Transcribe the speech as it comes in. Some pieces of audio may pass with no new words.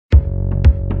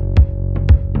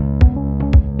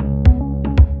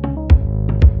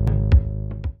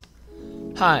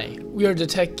Hi, we are the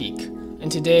Tech Geek,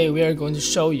 and today we are going to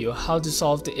show you how to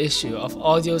solve the issue of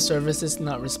audio services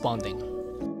not responding.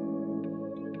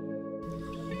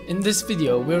 In this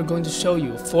video, we are going to show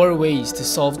you 4 ways to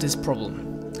solve this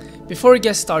problem. Before we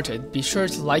get started, be sure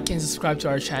to like and subscribe to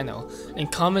our channel,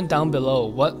 and comment down below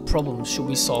what problem should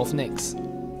we solve next.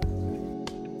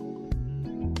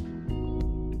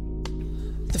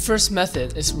 The first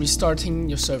method is restarting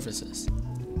your services.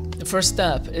 The first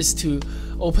step is to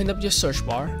open up your search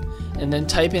bar and then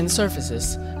type in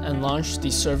services and launch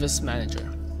the service manager.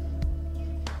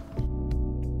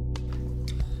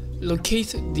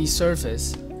 Locate the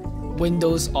service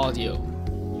Windows Audio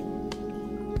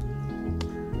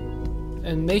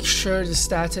and make sure the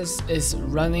status is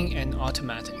running and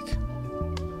automatic.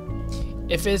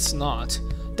 If it's not,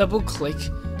 double click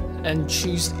and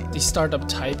choose the startup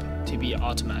type to be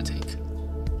automatic.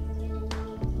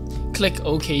 Click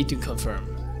OK to confirm.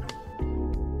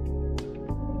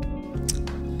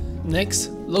 Next,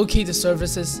 locate the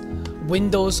service's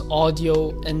Windows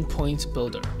Audio Endpoint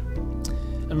Builder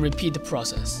and repeat the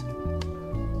process.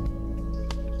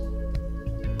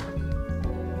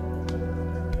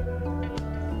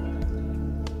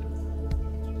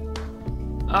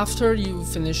 After you've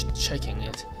finished checking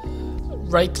it,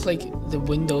 right-click the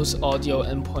Windows Audio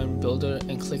Endpoint Builder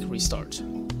and click Restart.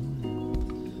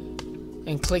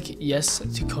 And click Yes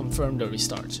to confirm the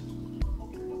restart.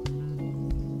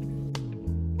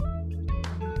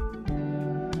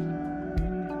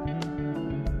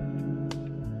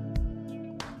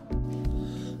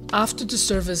 After the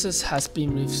services has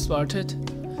been restarted,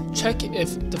 check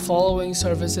if the following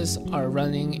services are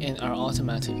running and are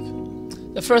automatic.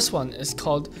 The first one is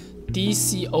called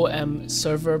DCOM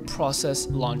Server Process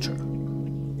Launcher.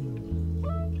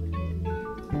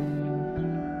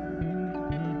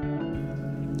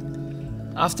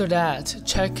 After that,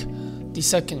 check the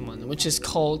second one, which is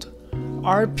called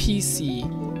RPC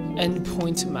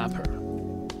Endpoint Mapper.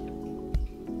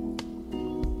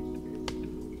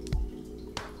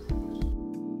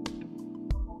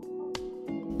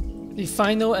 The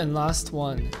final and last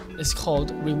one is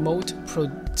called Remote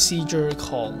Procedure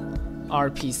Call,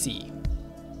 RPC.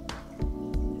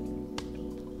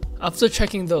 After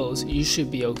checking those, you should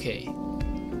be okay.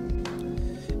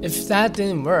 If that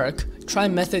didn't work, try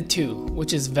method 2,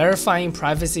 which is verifying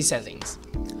privacy settings.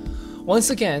 Once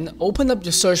again, open up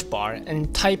your search bar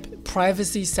and type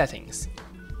privacy settings.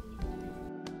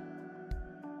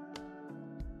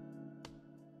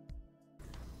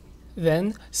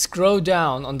 Then scroll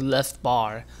down on the left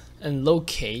bar and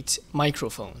locate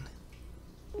microphone.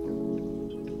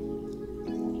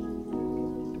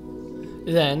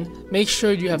 Then make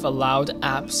sure you have allowed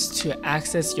apps to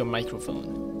access your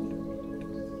microphone.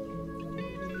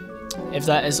 If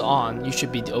that is on, you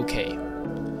should be okay.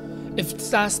 If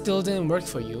that still didn't work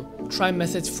for you, try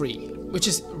method 3, which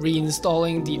is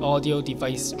reinstalling the audio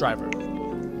device driver.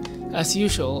 As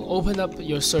usual, open up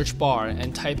your search bar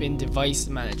and type in Device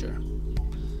Manager.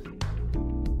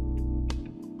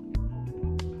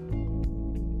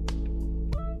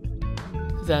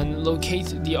 Then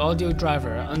locate the audio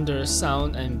driver under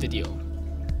Sound and Video.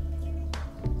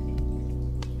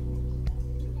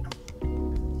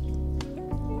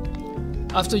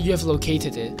 After you have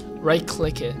located it,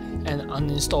 right-click it and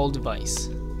uninstall device.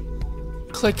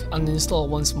 Click Uninstall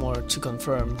once more to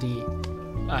confirm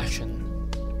the action.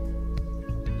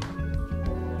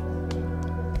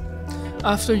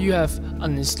 After you have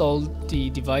uninstalled the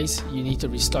device, you need to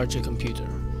restart your computer.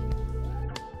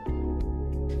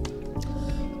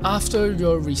 After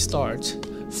your restart,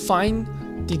 find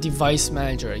the device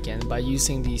manager again by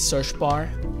using the search bar,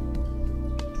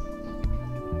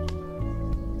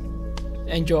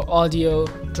 and your audio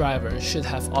driver should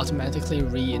have automatically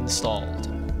reinstalled.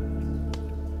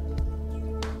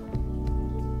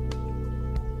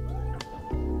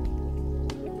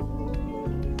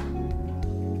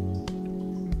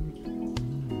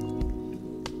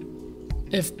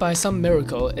 If by some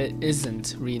miracle it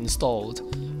isn't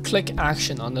reinstalled, click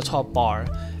Action on the top bar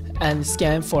and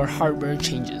scan for hardware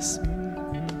changes.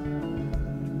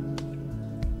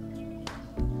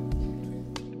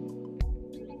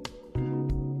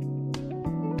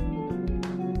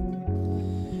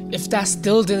 If that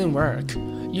still didn't work,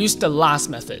 use the last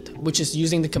method, which is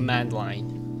using the command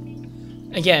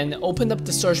line. Again, open up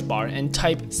the search bar and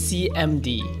type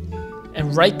CMD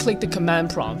and right-click the command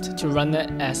prompt to run it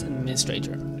as an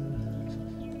administrator.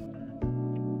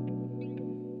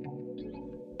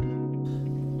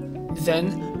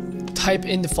 Then type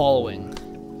in the following: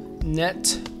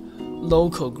 net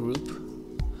local group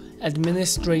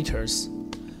administrators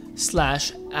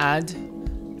 /add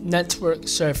network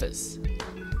service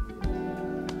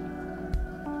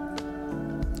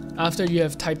After you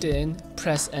have typed it in,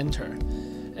 press enter.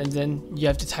 And then you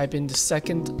have to type in the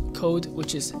second code,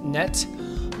 which is net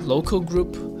local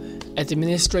group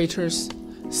administrators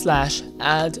 /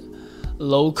 add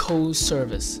local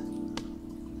service.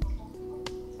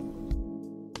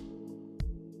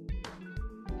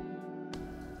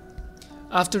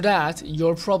 After that,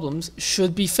 your problems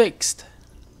should be fixed.